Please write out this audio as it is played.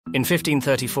In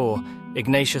 1534,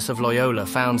 Ignatius of Loyola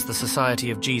founds the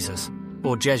Society of Jesus,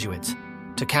 or Jesuits,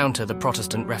 to counter the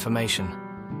Protestant Reformation.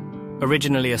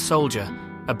 Originally a soldier,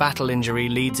 a battle injury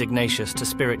leads Ignatius to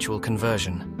spiritual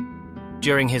conversion.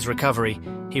 During his recovery,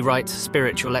 he writes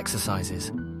Spiritual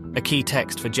Exercises, a key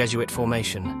text for Jesuit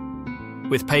formation.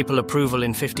 With papal approval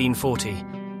in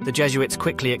 1540, the Jesuits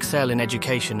quickly excel in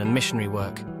education and missionary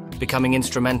work, becoming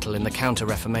instrumental in the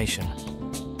Counter-Reformation.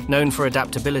 Known for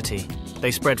adaptability,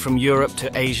 they spread from Europe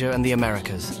to Asia and the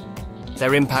Americas.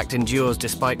 Their impact endures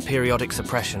despite periodic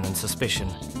suppression and suspicion.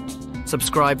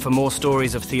 Subscribe for more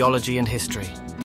stories of theology and history.